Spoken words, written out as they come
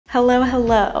Hello,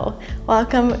 hello.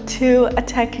 Welcome to a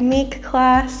technique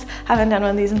class. Haven't done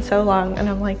one of these in so long and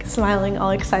I'm like smiling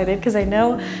all excited because I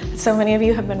know so many of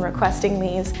you have been requesting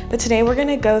these. But today we're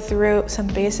gonna go through some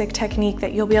basic technique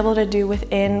that you'll be able to do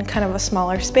within kind of a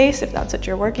smaller space if that's what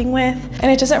you're working with. And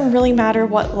it doesn't really matter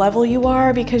what level you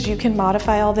are because you can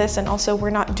modify all this, and also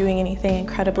we're not doing anything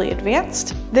incredibly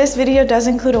advanced. This video does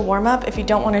include a warm-up. If you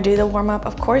don't want to do the warm-up,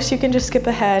 of course you can just skip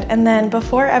ahead. And then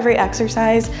before every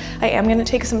exercise, I am going to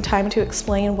take some time to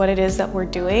explain what it is that we're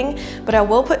doing, but I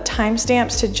will put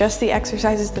timestamps to just the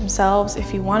exercises themselves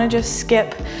if you want to just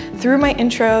skip through my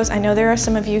intros. I know there are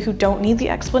some of you who don't need the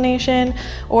explanation,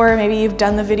 or maybe you've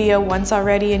done the video once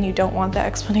already and you don't want the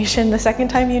explanation the second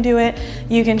time you do it.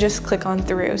 You can just click on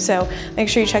through. So make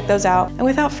sure you check those out. And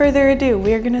without further ado,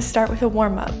 we are going to start with a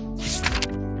warm-up.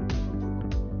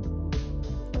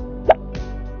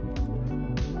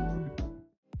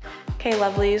 Okay,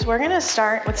 lovelies, we're gonna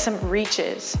start with some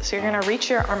reaches. So you're gonna reach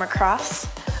your arm across,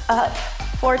 up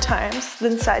 4 times,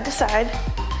 then side to side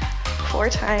 4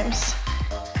 times,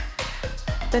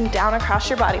 then down across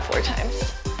your body 4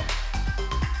 times.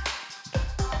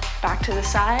 Back to the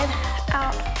side,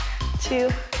 out, 2,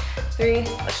 3.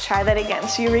 Let's try that again.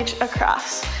 So you reach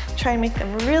across, try and make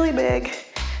them really big,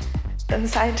 then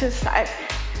side to side.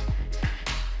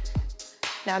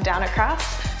 Now down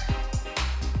across,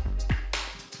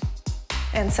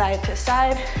 and side to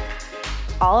side,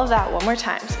 all of that one more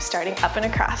time. So starting up and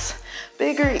across,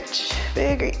 big reach,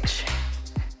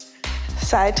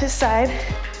 side to side.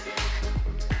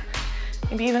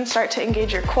 Maybe even start to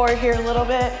engage your core here a little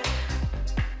bit.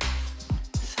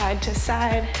 Side to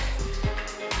side.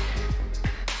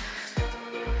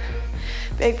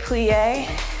 Big plie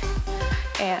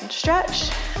and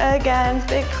stretch. Again,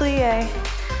 big plie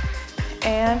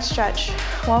and stretch.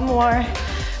 One more,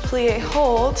 plie,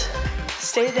 hold.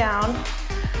 Stay down,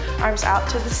 arms out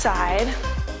to the side.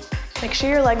 Make sure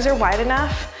your legs are wide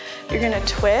enough. You're gonna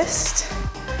twist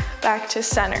back to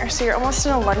center. So you're almost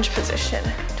in a lunge position.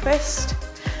 Twist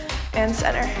and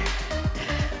center.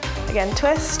 Again,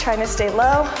 twist, trying to stay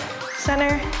low,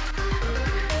 center,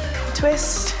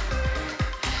 twist.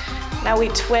 Now we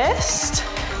twist,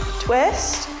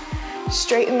 twist,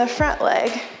 straighten the front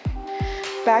leg,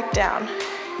 back down,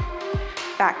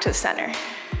 back to center.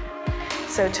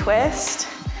 So twist,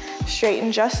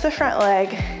 straighten just the front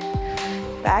leg,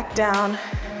 back down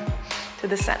to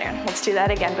the center. Let's do that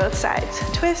again, both sides.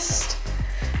 Twist,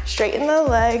 straighten the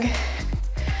leg,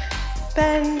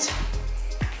 bend,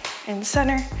 and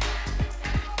center.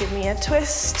 Give me a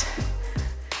twist,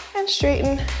 and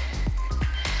straighten,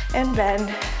 and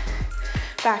bend,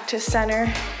 back to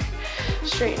center.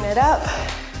 Straighten it up,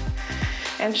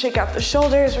 and shake out the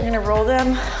shoulders. We're gonna roll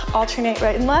them, alternate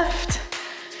right and left.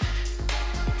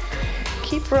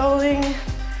 Keep rolling,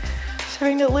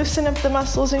 starting to loosen up the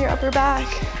muscles in your upper back.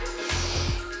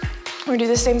 We're gonna do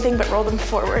the same thing, but roll them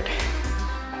forward.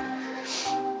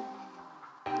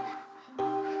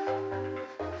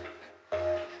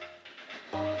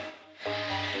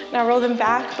 Now roll them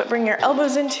back, but bring your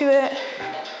elbows into it.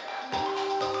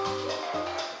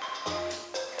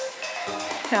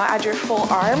 Now add your full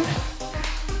arm.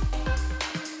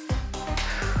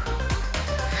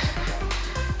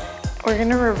 We're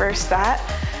gonna reverse that.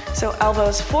 So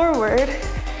elbows forward,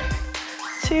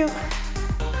 2,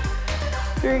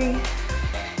 3,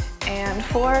 and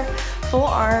 4. Full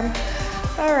arm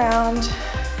around,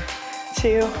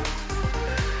 2,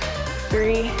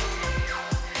 3,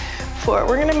 4.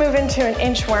 We're gonna move into an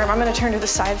inchworm. I'm gonna turn to the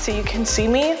side so you can see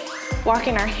me.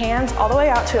 Walking our hands all the way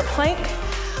out to a plank,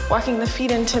 walking the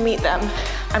feet in to meet them.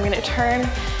 I'm gonna turn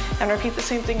and repeat the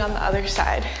same thing on the other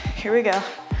side. Here we go.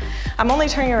 I'm only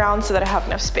turning around so that I have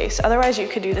enough space. Otherwise, you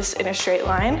could do this in a straight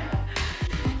line.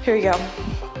 Here we go.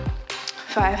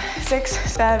 5,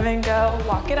 6, 7, go.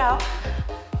 Walk it out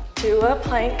to a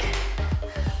plank.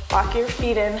 Walk your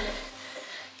feet in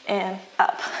and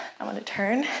up. I'm gonna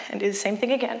turn and do the same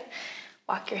thing again.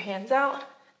 Walk your hands out.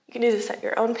 You can do this at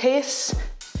your own pace.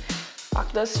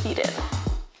 Walk those feet in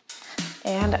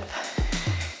and up.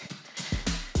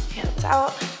 Hands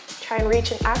out. Try and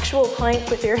reach an actual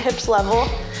plank with your hips level.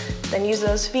 Then use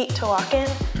those feet to walk in.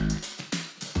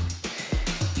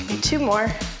 Give me 2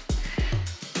 more.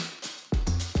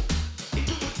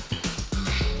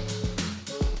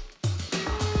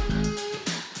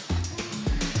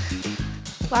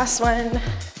 Last one.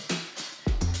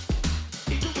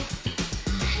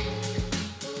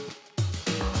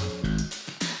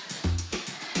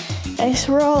 Nice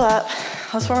roll up.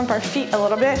 Let's warm up our feet a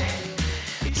little bit.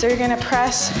 So you're gonna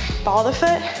press, ball the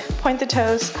foot, point the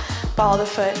toes, ball the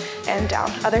foot, and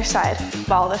down. Other side,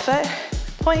 ball the foot,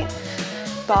 point,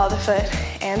 ball the foot,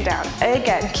 and down.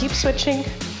 Again, keep switching.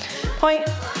 Point,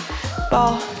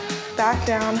 ball, back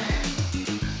down,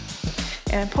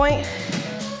 and point.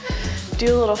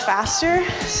 Do a little faster,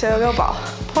 so go ball,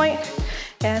 point,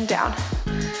 and down.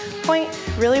 Point,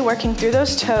 really working through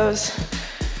those toes.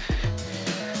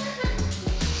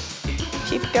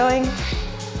 Keep going.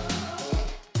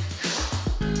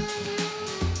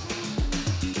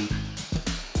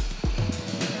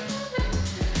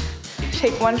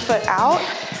 Take one foot out,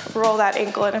 roll that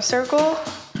ankle in a circle.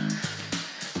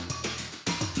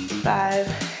 5,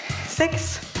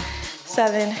 6,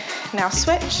 7, now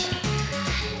switch.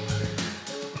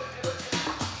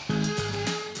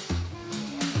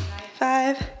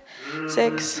 5,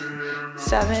 6,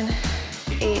 7,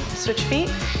 8, switch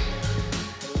feet.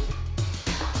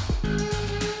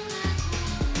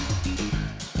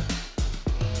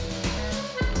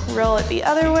 Roll it the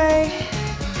other way.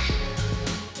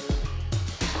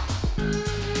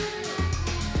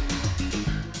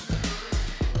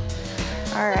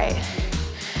 All right,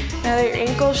 now that your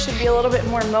ankles should be a little bit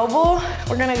more mobile,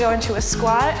 we're gonna go into a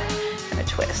squat and a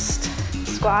twist.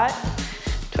 Squat,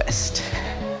 twist.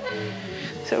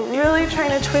 So really trying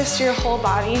to twist your whole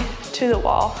body to the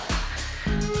wall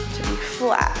to be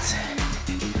flat.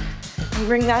 And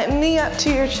bring that knee up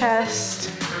to your chest.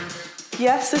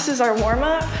 Yes, this is our warm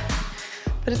up,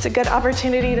 but it's a good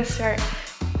opportunity to start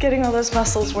getting all those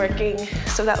muscles working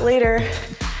so that later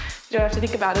you don't have to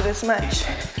think about it as much.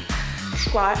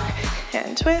 Squat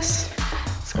and twist,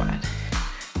 squat,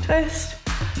 twist,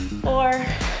 4,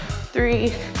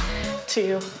 3,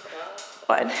 2,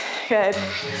 1. Good.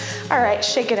 All right,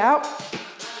 shake it out.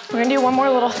 We're gonna do one more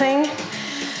little thing.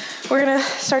 We're gonna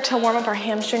start to warm up our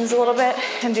hamstrings a little bit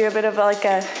and do a bit of like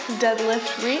a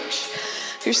deadlift reach.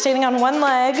 If you're standing on one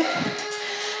leg,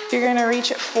 you're gonna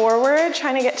reach it forward,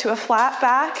 trying to get to a flat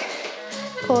back,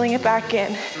 pulling it back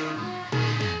in.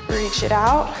 Reach it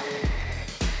out.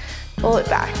 Pull it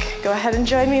back. Go ahead and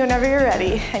join me whenever you're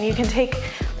ready. And you can take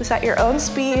this at your own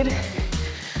speed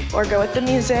or go with the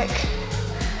music.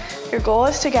 Your goal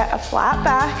is to get a flat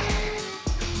back,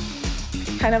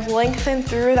 kind of lengthen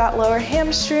through that lower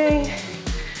hamstring,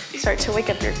 start to wake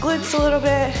up your glutes a little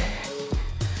bit.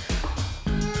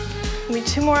 Maybe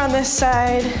 2 more on this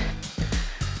side.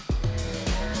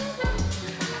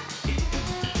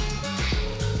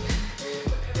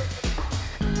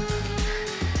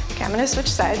 Okay, I'm gonna switch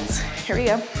sides. Here we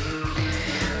go.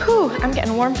 Whew, I'm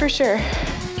getting warm for sure.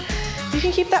 You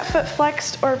can keep that foot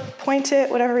flexed or point it,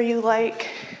 whatever you like.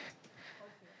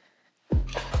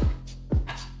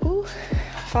 Ooh,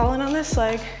 falling on this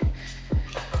leg.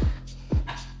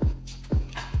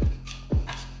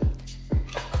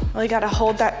 Really gotta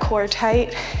hold that core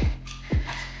tight.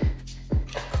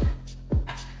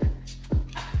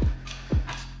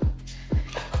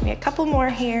 Maybe a couple more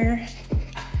here.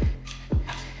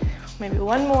 Maybe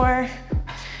one more.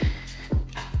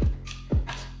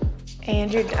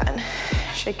 And you're done.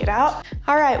 Shake it out.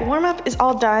 All right, warm up is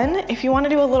all done. If you want to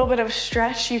do a little bit of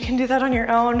stretch, you can do that on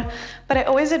your own, but I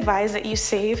always advise that you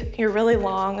save your really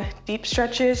long, deep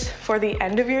stretches for the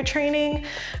end of your training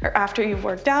or after you've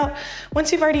worked out,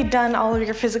 once you've already done all of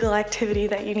your physical activity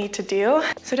that you need to do.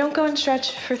 So don't go and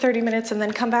stretch for 30 minutes and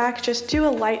then come back. Just do a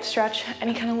light stretch,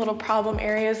 any kind of little problem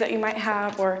areas that you might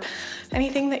have or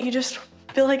anything that you just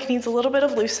feel like needs a little bit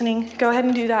of loosening, go ahead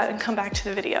and do that and come back to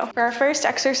the video. For our first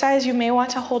exercise, you may want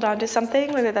to hold on to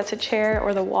something, whether that's a chair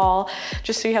or the wall,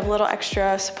 just so you have a little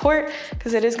extra support,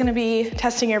 because it is gonna be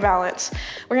testing your balance.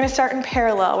 We're gonna start in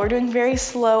parallel. We're doing very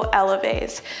slow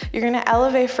éleves. You're gonna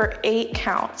élevé for 8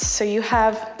 counts. So you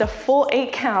have the full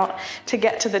 8 count to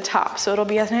get to the top. So it'll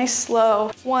be a nice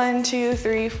slow 1, 2,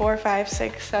 3, 4, 5,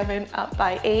 6, 7, up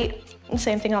by 8. And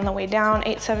same thing on the way down,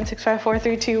 8, 7, 6, 5, 4,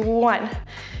 3, 2, 1.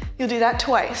 You'll do that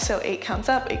twice, so 8 counts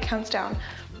up, 8 counts down.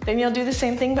 Then you'll do the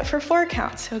same thing, but for 4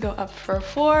 counts. You'll go up for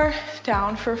 4,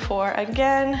 down for 4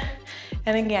 again,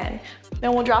 and again.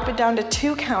 Then we'll drop it down to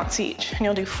 2 counts each, and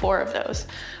you'll do 4 of those.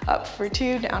 Up for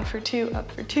 2, down for 2, up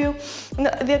for 2. And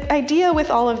the idea with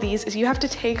all of these is you have to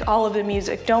take all of the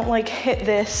music. Don't like hit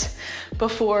this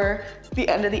before the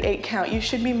end of the 8 count. You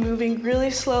should be moving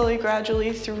really slowly,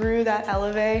 gradually through that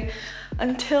élevé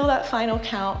until that final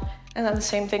count. And then the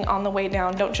same thing on the way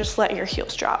down. Don't just let your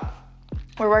heels drop.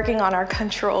 We're working on our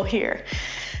control here.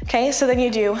 Okay, so then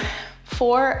you do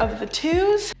 4 of the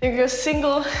 2s. Then you go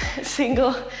single,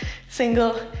 single,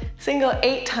 single, single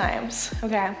 8 times,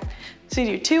 okay? So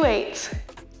you do 2 8s,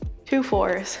 2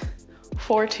 4s,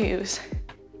 4 2s,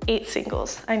 8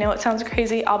 singles. I know it sounds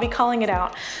crazy, I'll be calling it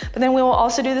out, but then we will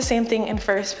also do the same thing in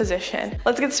first position.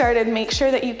 Let's get started. Make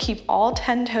sure that you keep all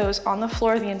 10 toes on the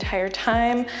floor the entire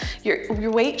time.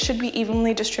 Your weight should be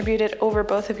evenly distributed over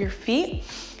both of your feet.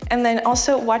 And then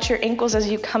also watch your ankles as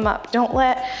you come up. Don't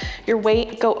let your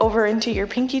weight go over into your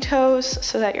pinky toes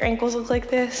so that your ankles look like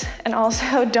this. And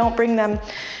also don't bring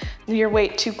your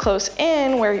weight too close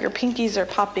in where your pinkies are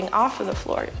popping off of the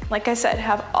floor. Like I said,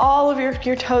 have all of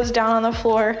your toes down on the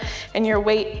floor and your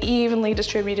weight evenly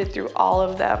distributed through all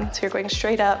of them. So you're going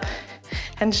straight up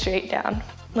and straight down.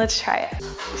 Let's try it.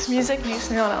 This music makes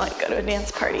me want to like go to a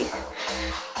dance party.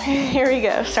 Here we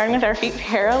go, starting with our feet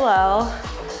parallel.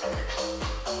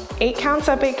 8 counts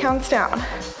up, 8 counts down.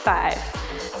 5,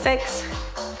 6,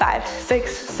 5,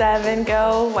 6, 7,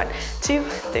 go. 1, 2,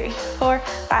 3, 4,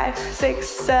 5, 6,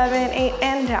 7, 8,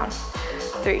 and down.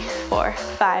 3, 4,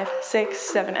 5, 6,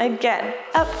 7, again,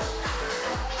 up.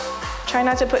 Try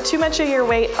not to put too much of your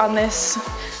weight on this,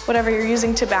 whatever you're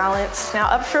using to balance. Now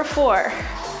up for 4.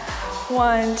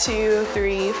 1, 2,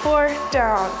 3, 4,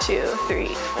 down, 2, 3,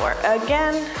 4,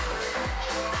 again,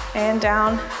 and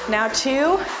down. Now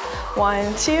 2,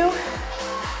 1, 2,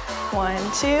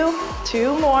 1, 2,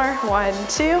 2 more, 1,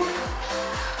 2,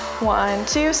 1,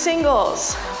 2,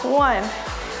 singles, 1,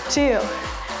 2,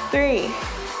 3,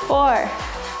 4,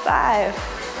 5,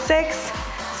 6,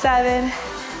 7,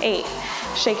 8.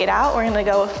 Shake it out. We're gonna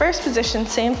go with first position,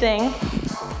 same thing.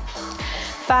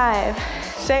 5,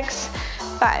 6,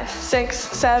 5, 6,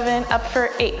 7, up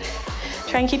for 8.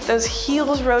 Try and keep those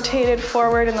heels rotated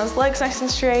forward and those legs nice and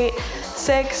straight.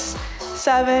 6,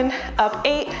 7, up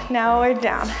 8, now we're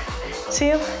down.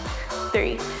 2,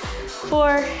 3,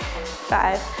 4,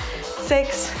 5,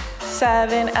 6,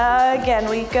 7, again,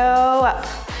 we go up.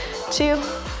 2,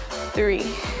 3,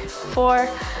 4,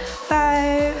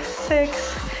 5,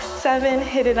 6, 7,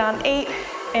 hit it on 8,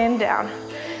 and down.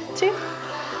 2,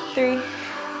 3,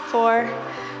 4,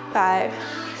 5,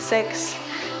 6,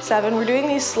 7. We're doing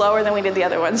these slower than we did the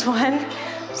other ones. 1,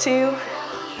 2,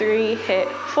 3, hit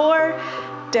 4,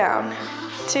 down.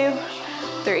 2,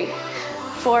 3,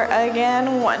 4,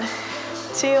 again. 1,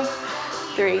 2,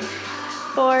 3,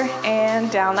 4,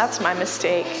 and down. That's my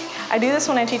mistake. I do this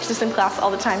when I teach this in class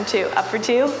all the time too. Up for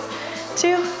 2,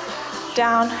 2,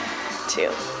 down, 2,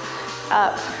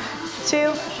 up,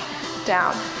 2,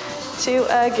 down, 2,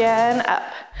 again, up,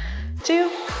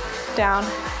 2, down,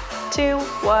 2,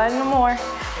 1 more,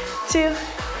 2,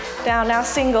 down. Now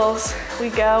singles, we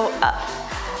go up,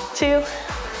 2,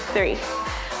 3,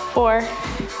 4,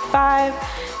 5,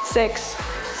 6,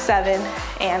 7,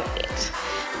 and 8.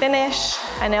 Finish.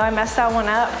 I know I messed that one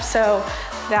up, so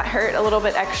that hurt a little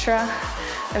bit extra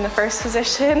in the first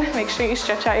position. Make sure you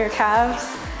stretch out your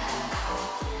calves.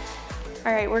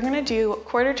 All right, we're gonna do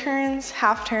quarter turns,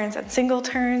 half turns, and single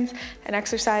turns, an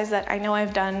exercise that I know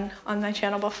I've done on my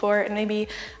channel before, and maybe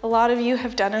a lot of you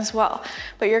have done as well.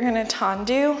 But you're gonna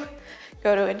tendu,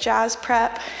 go to a jazz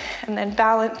prep, and then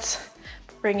balance,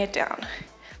 bring it down.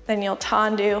 Then you'll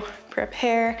tendu,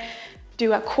 prepare,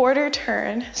 do a quarter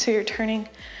turn, so you're turning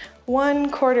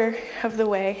 1/4 of the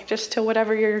way, just to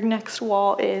whatever your next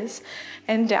wall is,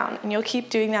 and down. And you'll keep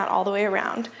doing that all the way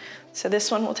around. So this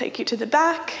one will take you to the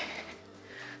back,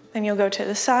 then you'll go to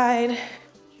the side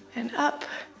and up,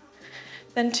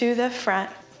 then to the front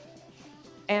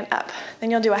and up. Then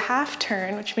you'll do a half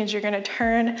turn, which means you're gonna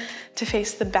turn to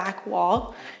face the back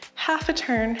wall, half a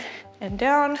turn and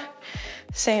down,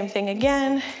 same thing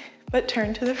again, but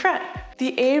turn to the front.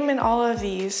 The aim in all of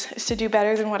these is to do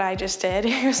better than what I just did.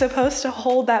 You're supposed to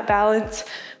hold that balance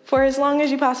for as long as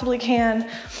you possibly can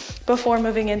before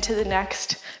moving into the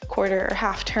next quarter or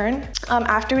half turn.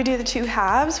 After we do the 2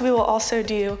 halves, we will also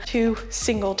do 2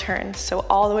 single turns, so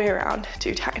all the way around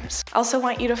 2 times. I also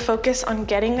want you to focus on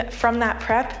getting from that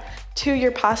prep to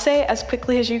your passe as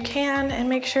quickly as you can, and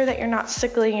make sure that you're not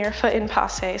sickling your foot in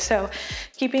passe. So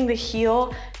keeping the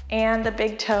heel and the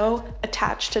big toe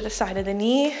attached to the side of the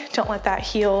knee. Don't let that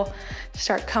heel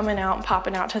start coming out and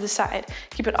popping out to the side.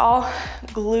 Keep it all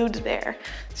glued there.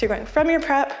 So you're going from your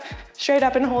prep, straight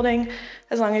up and holding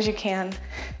as long as you can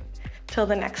till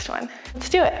the next one. Let's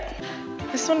do it.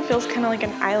 This one feels kind of like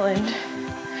an island.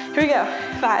 Here we go.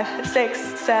 5,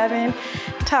 6, 7,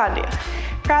 tendu.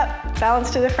 Prep,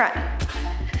 balance to the front.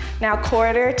 Now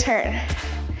quarter turn.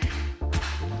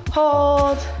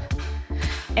 Hold,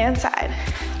 and side.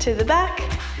 To the back.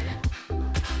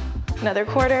 Another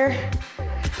quarter.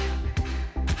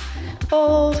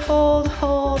 Hold, hold,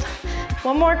 hold.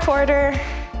 One more quarter.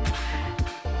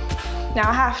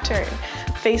 Now half turn.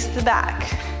 Face the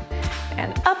back.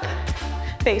 And up,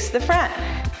 face the front.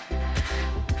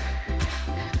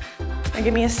 Now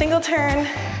give me a single turn,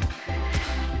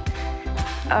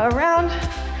 around,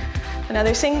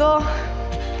 another single,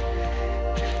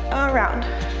 around.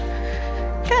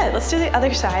 Good, let's do the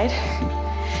other side.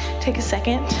 Take a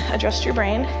second, adjust your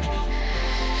brain.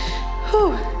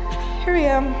 Whew, here we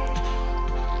go.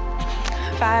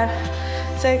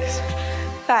 5, 6,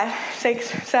 5,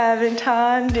 6, 7,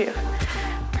 undo.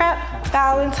 Prep,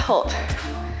 balance, hold.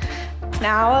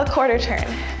 Now a quarter turn.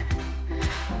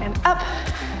 And up,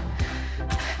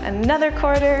 another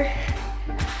quarter.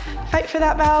 Fight for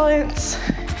that balance.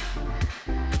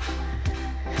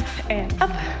 And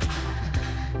up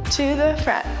to the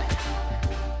front.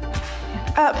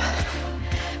 And up,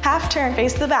 half turn,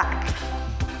 face the back.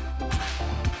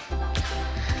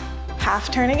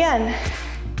 Half turn again.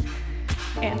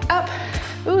 And up,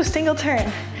 ooh, single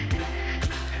turn.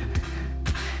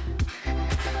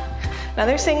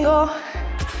 Another single.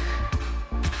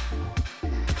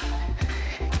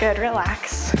 Good,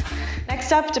 relax.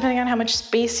 Next up, depending on how much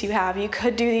space you have, you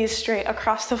could do these straight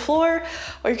across the floor,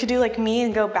 or you could do like me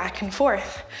and go back and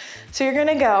forth. So you're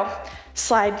gonna go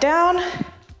slide down,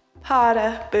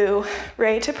 pada, boo,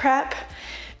 ready to prep,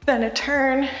 then a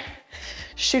turn,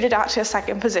 shoot it out to a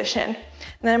second position.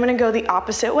 And then I'm gonna go the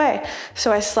opposite way.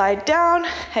 So I slide down,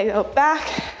 I go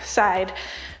back, side,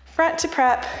 front to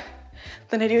prep,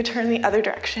 then I do a turn the other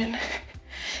direction.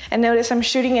 And notice I'm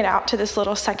shooting it out to this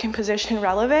little second position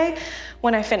releve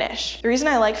when I finish. The reason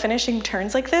I like finishing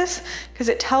turns like this, because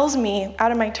it tells me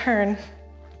out of my turn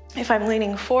if I'm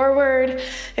leaning forward,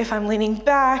 if I'm leaning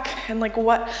back, and like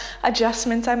what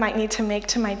adjustments I might need to make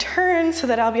to my turn so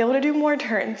that I'll be able to do more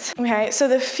turns. Okay, so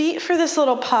the feet for this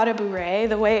little pas de bourrée,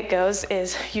 the way it goes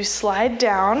is you slide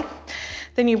down,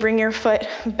 then you bring your foot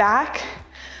back,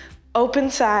 open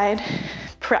side,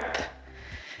 prep.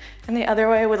 And the other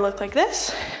way would look like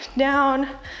this. Down,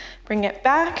 bring it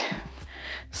back,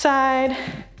 side,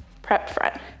 prep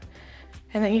front.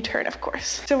 And then you turn, of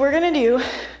course. So we're gonna do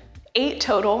 8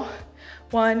 total.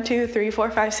 1, 2, 3, 4,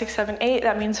 5, 6, 7, 8.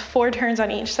 That means 4 turns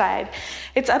on each side.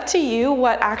 It's up to you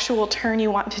what actual turn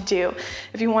you want to do.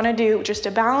 If you wanna do just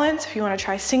a balance, if you wanna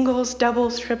try singles,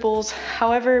 doubles, triples,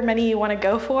 however many you wanna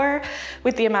go for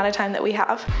with the amount of time that we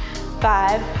have.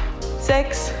 5,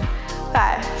 6,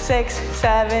 5, 6,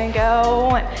 7, go.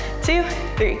 1, 2,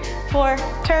 3, 4,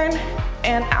 turn,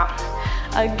 and out.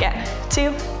 Again,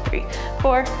 2, 3,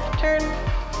 4, turn.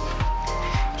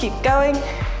 Keep going.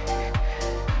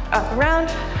 Up, around.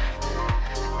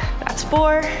 That's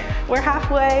 4, we're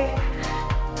halfway.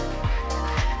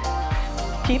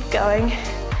 Keep going.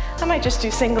 I might just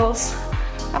do singles.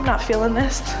 I'm not feeling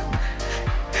this.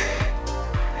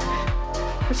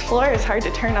 This floor is hard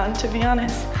to turn on, to be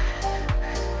honest.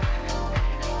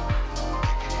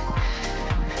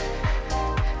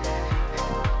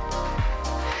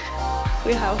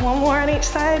 We have 1 more on each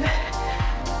side.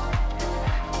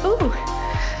 Ooh,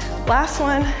 last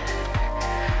one.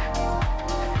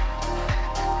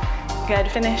 Good,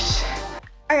 finish.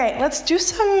 All right, let's do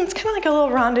some, it's kind of like a little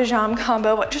rond de jambe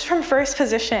combo, but just from first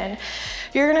position.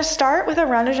 You're gonna start with a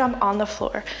rond de jambe on the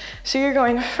floor. So you're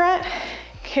going front,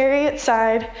 carry it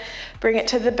side, bring it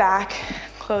to the back,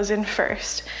 close in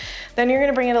first. Then you're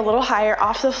gonna bring it a little higher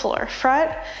off the floor.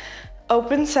 Front,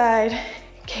 open side,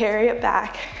 carry it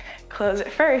back, close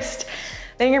it first.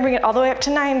 Then you're gonna bring it all the way up to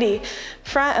 90.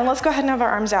 Front, and let's go ahead and have our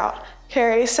arms out.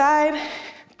 Carry side,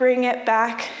 bring it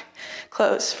back,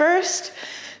 close first,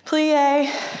 plie,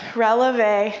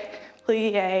 releve,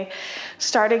 plie.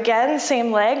 Start again,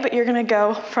 same leg, but you're gonna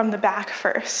go from the back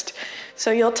first.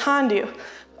 So you'll tendu,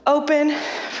 open,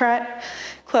 front,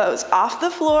 close. Off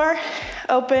the floor,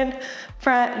 open,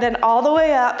 front, then all the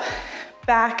way up,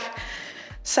 back,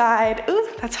 side. Ooh,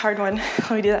 that's a hard one.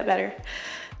 Let me do that better.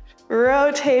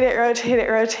 Rotate it, rotate it,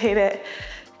 rotate it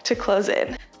to close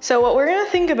in. So what we're gonna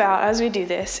think about as we do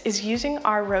this is using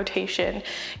our rotation,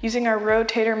 using our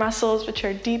rotator muscles, which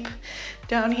are deep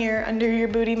down here under your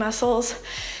booty muscles.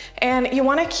 And you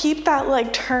wanna keep that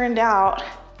leg turned out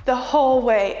the whole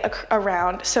way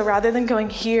around. So rather than going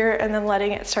here and then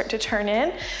letting it start to turn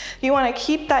in, you wanna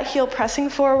keep that heel pressing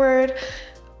forward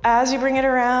as you bring it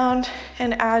around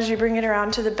and as you bring it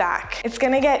around to the back. It's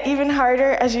gonna get even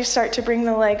harder as you start to bring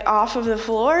the leg off of the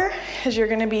floor, because you're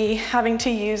gonna be having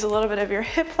to use a little bit of your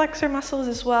hip flexor muscles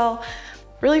as well.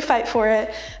 Really fight for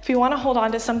it. If you wanna hold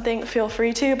on to something, feel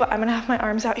free to, but I'm gonna have my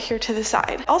arms out here to the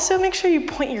side. Also, make sure you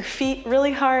point your feet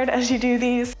really hard as you do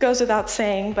these. Goes without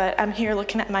saying, but I'm here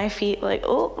looking at my feet like,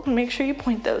 oh, make sure you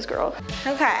point those, girl.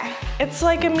 Okay, it's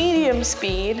like a medium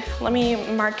speed. Let me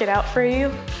mark it out for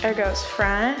you. There goes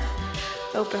front,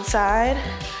 open side,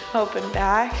 open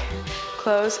back,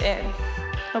 close in.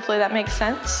 Hopefully that makes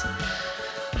sense.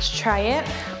 Let's try it.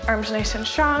 Arms nice and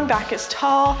strong, back is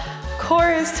tall, core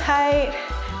is tight,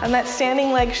 and that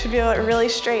standing leg should be really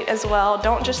straight as well.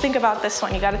 Don't just think about this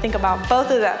one, you gotta think about both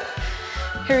of them.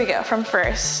 Here we go, from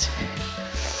first.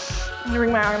 I'm gonna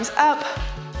bring my arms up.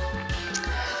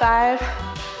 5,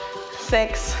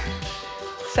 6,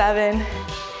 7,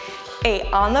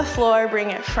 8. On the floor, bring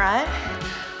it front,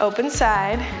 open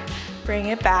side, bring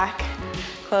it back,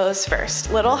 close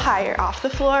first. Little higher, off the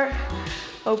floor,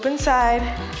 open side,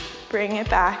 bring it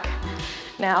back.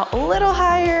 Now a little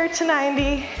higher to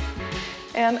 90,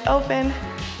 and open,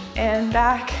 and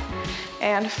back,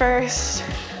 and first.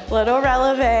 Little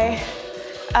releve,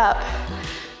 up.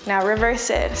 Now reverse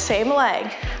it, same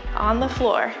leg, on the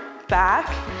floor,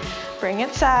 back, bring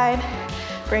it side,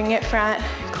 bring it front,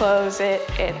 close it,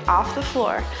 off the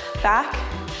floor, back,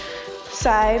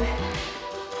 side,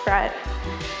 front,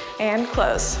 and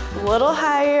close. A little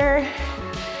higher,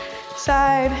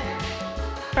 side,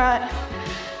 front,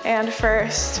 and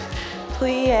first.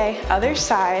 Plie, other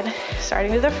side,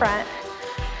 starting to the front.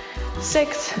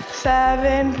 6,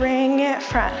 7, bring it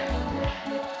front.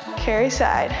 Carry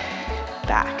side,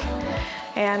 back,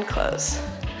 and close.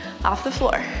 Off the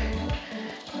floor.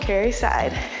 Carry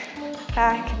side,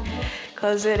 back,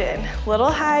 close it in.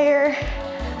 Little higher,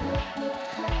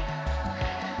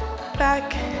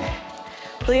 back,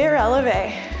 plie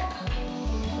releve.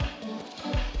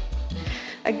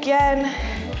 Again,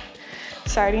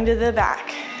 starting to the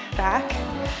back,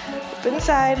 open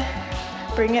side,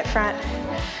 bring it front,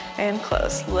 and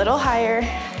close. Little higher,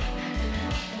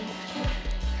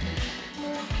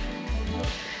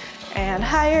 and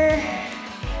higher,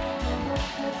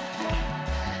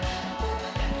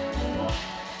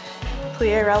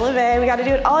 plie releve. We gotta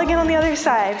do it all again on the other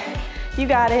side. You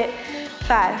got it.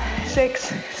 5,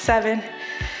 6, 7,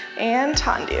 and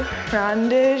tendu, rond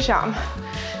de jambe.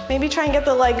 Maybe try and get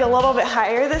the leg a little bit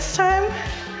higher this time.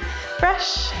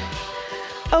 Brush,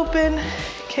 open,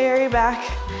 carry back,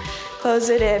 close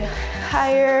it in.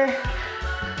 Higher,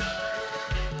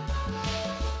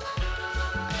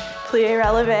 plie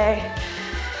releve.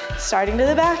 Starting to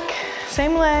the back,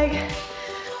 same leg.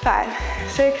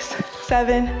 5, 6,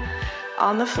 7,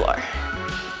 on the floor.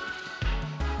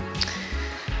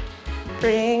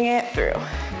 Bring it through.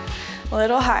 A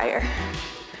little higher.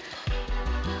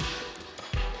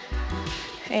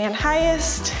 And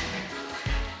highest.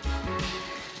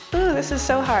 Ooh, this is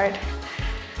so hard.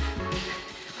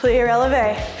 Plie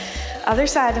releve. Other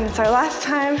side, and it's our last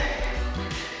time.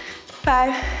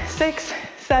 5, 6,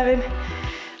 7,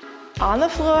 on the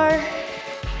floor.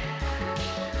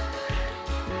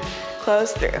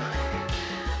 Close through.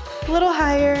 A little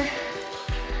higher.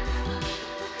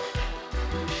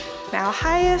 Now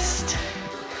highest.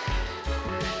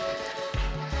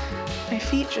 My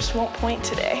feet just won't point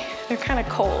today. They're kind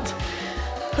of cold.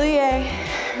 Plie,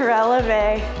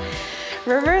 releve.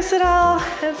 Reverse it all.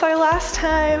 It's our last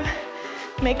time.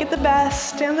 Make it the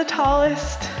best, stand the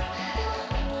tallest.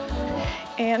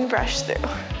 And brush through.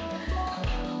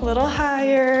 A little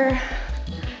higher.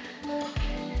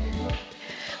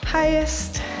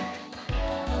 Highest.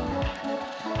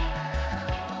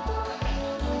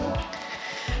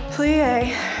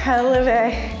 Plie,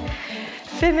 releve,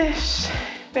 finish.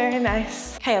 Very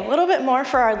nice. Okay, a little bit more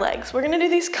for our legs. We're gonna do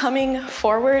these coming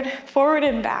forward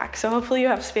and back. So hopefully you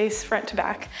have space front to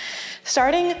back.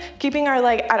 Starting, keeping our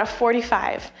leg at a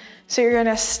 45. So you're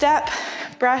gonna step,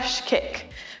 brush, kick,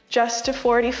 just to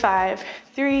 45.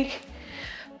 3,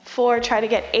 4, try to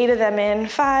get 8 of them in.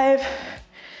 5,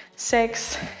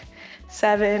 6,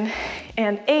 7,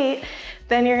 and 8.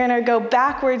 Then you're gonna go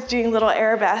backwards doing little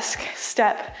arabesque.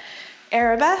 Step,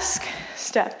 arabesque,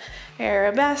 step,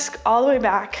 arabesque, all the way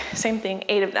back. Same thing,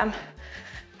 8 of them.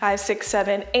 5, 6,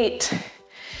 7, 8.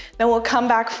 Then we'll come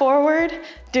back forward,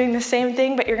 doing the same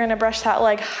thing, but you're gonna brush that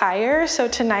leg higher, so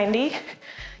to 90.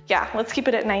 Yeah, let's keep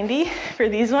it at 90 for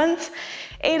these ones.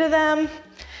 8 of them,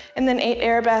 and then 8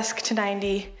 arabesque to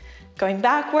 90, going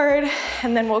backward,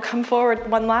 and then we'll come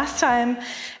forward one last time,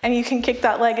 and you can kick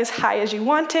that leg as high as you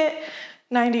want it,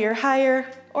 90 or higher,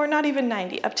 or not even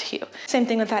 90, up to you. Same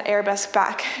thing with that arabesque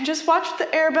back. Just watch the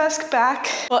arabesque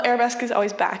back. Well, arabesque is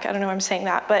always back. I don't know why I'm saying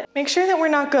that, but make sure that we're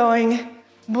not going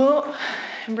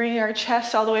and bringing our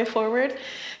chest all the way forward.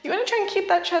 You wanna try and keep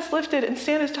that chest lifted and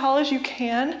stand as tall as you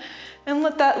can and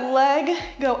let that leg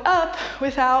go up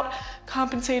without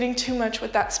compensating too much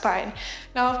with that spine.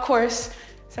 Now, of course,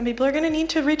 some people are gonna need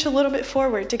to reach a little bit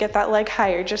forward to get that leg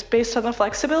higher, just based on the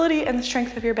flexibility and the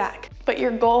strength of your back. But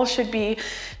your goal should be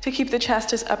to keep the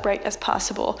chest as upright as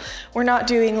possible. We're not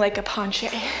doing like a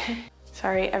penché.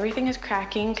 Sorry, everything is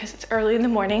cracking because it's early in the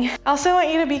morning. I also want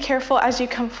you to be careful as you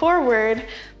come forward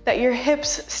that your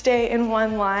hips stay in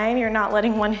one line. You're not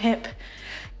letting one hip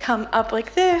come up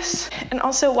like this. And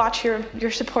also watch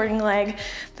your supporting leg,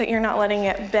 that you're not letting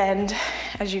it bend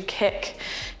as you kick.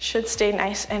 Should stay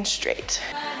nice and straight.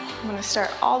 I'm gonna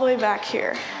start all the way back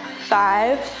here.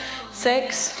 5,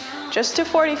 6, just to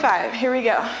 45. Here we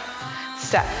go.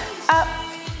 Step up,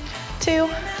 2,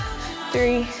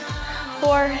 3,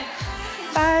 4,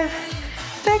 5,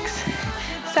 6,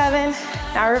 7.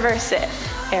 Now reverse it.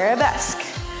 Arabesque.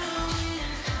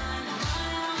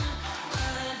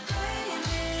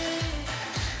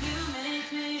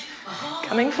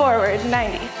 Coming forward,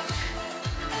 90.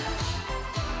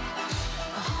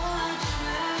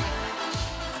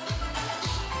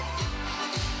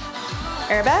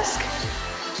 Arabesque.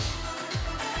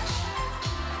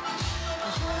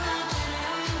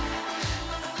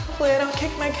 Hopefully I don't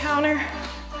kick my counter.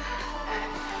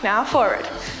 Now forward.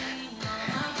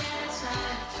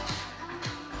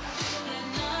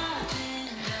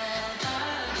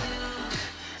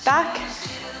 Back.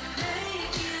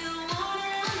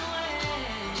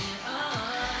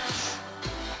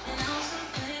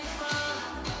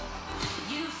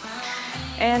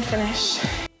 And finish.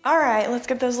 All right, let's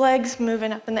get those legs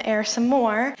moving up in the air some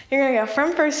more. You're gonna go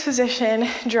from first position,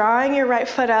 drawing your right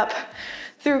foot up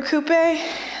through coupe,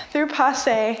 through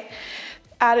passe,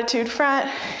 attitude front,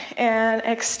 and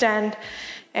extend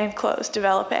and close,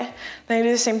 développé. Then you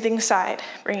do the same thing side,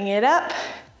 bringing it up,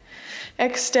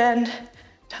 extend,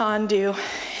 tendu,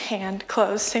 and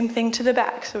close. Same thing to the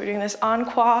back. So we're doing this en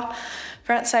croix,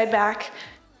 front, side, back,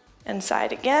 and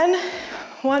side again.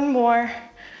 One more.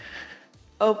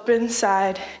 Open,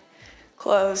 side,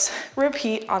 close,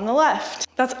 repeat on the left.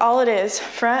 That's all it is.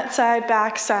 Front, side,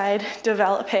 back, side,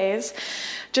 développés.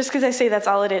 Just because I say that's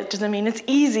all it is doesn't mean it's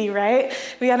easy, right?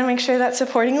 We gotta make sure that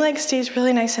supporting leg stays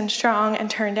really nice and strong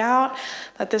and turned out,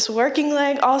 that this working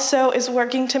leg also is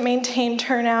working to maintain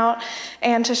turnout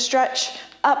and to stretch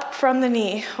up from the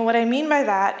knee. And what I mean by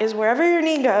that is wherever your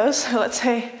knee goes, so let's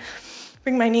say,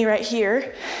 bring my knee right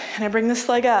here, and I bring this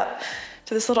leg up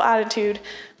to this little attitude,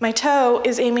 my toe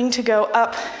is aiming to go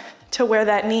up to where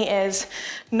that knee is,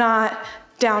 not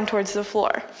down towards the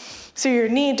floor. So your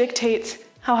knee dictates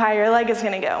how high your leg is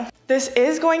gonna go. This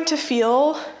is going to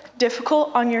feel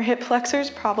difficult on your hip flexors,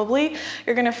 probably.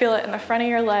 You're gonna feel it in the front of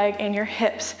your leg and your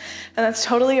hips, and that's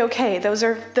totally okay. Those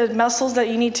are the muscles that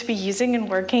you need to be using and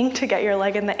working to get your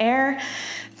leg in the air.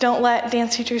 Don't let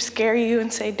dance teachers scare you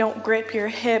and say, don't grip your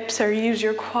hips or use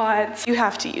your quads. You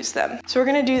have to use them. So we're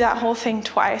gonna do that whole thing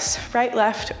twice. Right,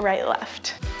 left, right,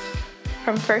 left.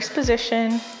 From first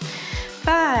position,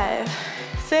 5,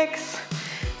 6,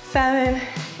 7,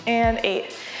 and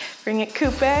 8. Bring it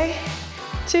coupe,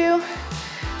 2,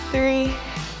 3,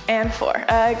 and 4.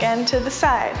 Again to the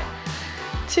side.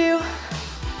 2,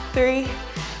 3,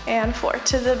 and 4.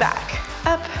 To the back.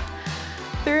 Up,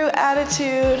 through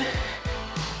attitude,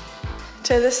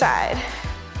 to the side.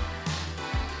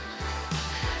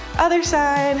 Other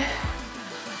side.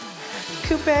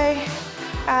 Coupe,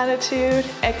 attitude,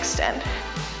 extend.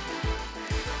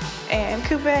 And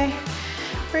coupe,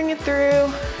 bring it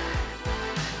through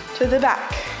to the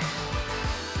back.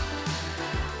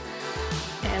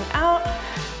 And out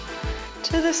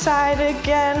to the side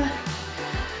again.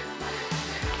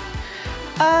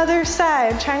 Other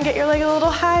side, try and get your leg a little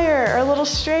higher or a little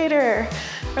straighter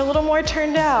or a little more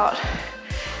turned out.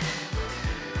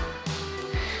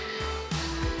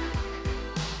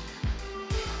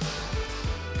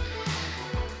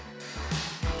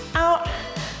 Out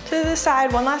to the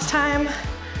side, one last time.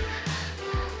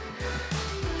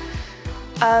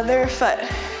 Other foot.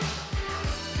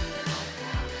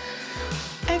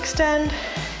 Extend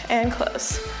and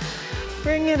close.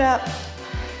 Bring it up,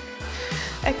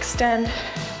 extend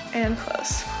and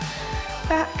close.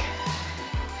 Back,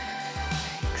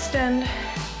 extend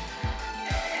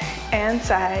and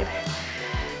side.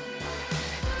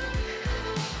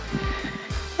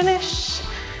 Finish.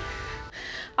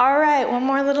 All right, one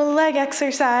more little leg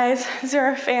exercise. These are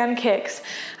our fan kicks.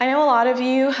 I know a lot of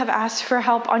you have asked for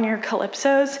help on your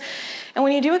calypsos. And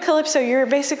when you do a calypso, you're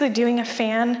basically doing a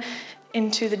fan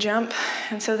into the jump.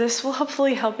 And so this will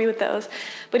hopefully help you with those.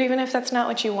 But even if that's not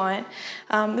what you want,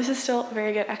 this is still a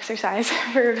very good exercise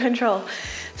for your control.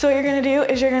 So what you're gonna do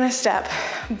is you're gonna step,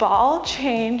 ball,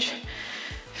 change,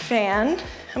 fan.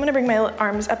 I'm gonna bring my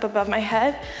arms up above my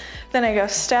head. Then I go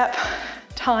step,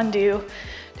 tendu,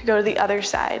 to go to the other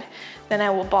side. Then I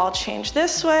will ball change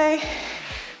this way,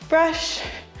 brush,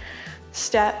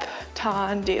 step,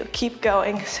 tendu. Keep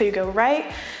going. So you go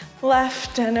right,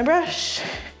 left, and a brush,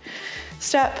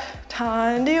 step,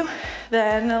 tendu,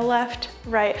 then a left,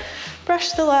 right,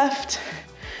 brush the left,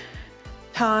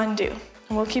 tendu.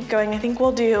 And we'll keep going. I think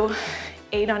we'll do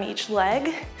 8 on each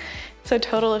leg. So a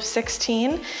total of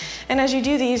 16. And as you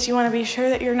do these, you wanna be sure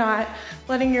that you're not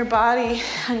letting your body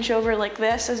hunch over like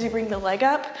this as you bring the leg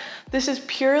up. This is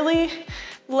purely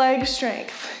leg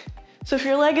strength. So if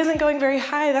your leg isn't going very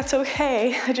high, that's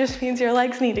okay. It just means your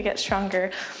legs need to get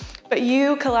stronger. But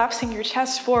you collapsing your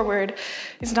chest forward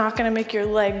is not gonna make your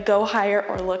leg go higher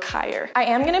or look higher. I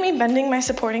am gonna be bending my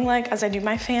supporting leg as I do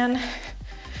my fan.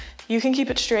 You can keep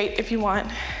it straight if you want.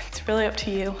 It's really up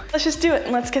to you. Let's just do it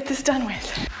and let's get this done with.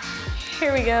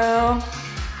 Here we go.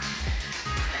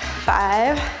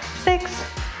 5, 6,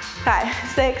 5,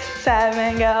 6,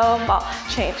 7, go, ball,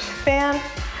 change, fan,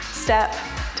 step,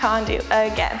 tendu,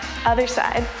 again, other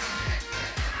side.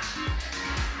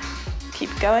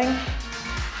 Keep going.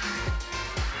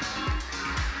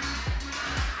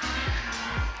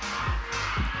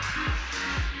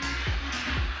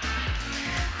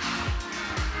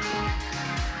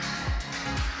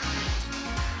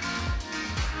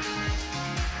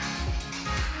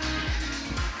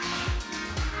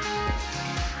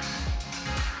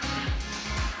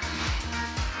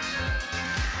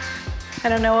 I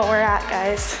don't know what we're at,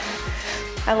 guys.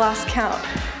 I lost count.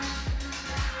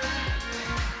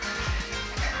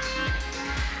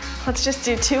 Let's just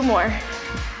do 2 more.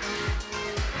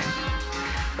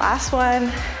 Last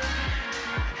one.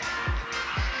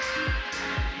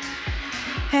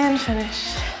 And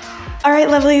finish. All right,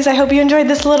 lovelies, I hope you enjoyed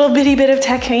this little bitty bit of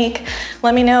technique.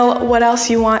 Let me know what else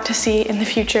you want to see in the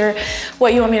future,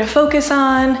 what you want me to focus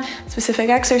on, specific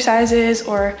exercises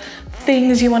or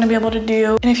things you want to be able to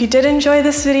do. And if you did enjoy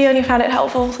this video and you found it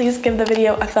helpful, please give the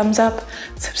video a thumbs up,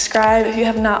 subscribe if you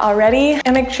have not already,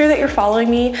 and make sure that you're following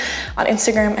me on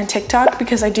Instagram and TikTok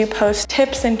because I do post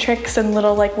tips and tricks and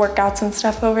little like workouts and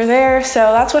stuff over there.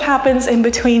 So that's what happens in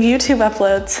between YouTube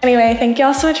uploads. Anyway, thank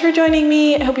y'all so much for joining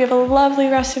me. I hope you have a lovely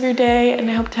rest of your day and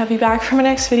I hope to have you back for my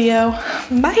next video.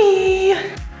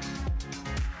 Bye.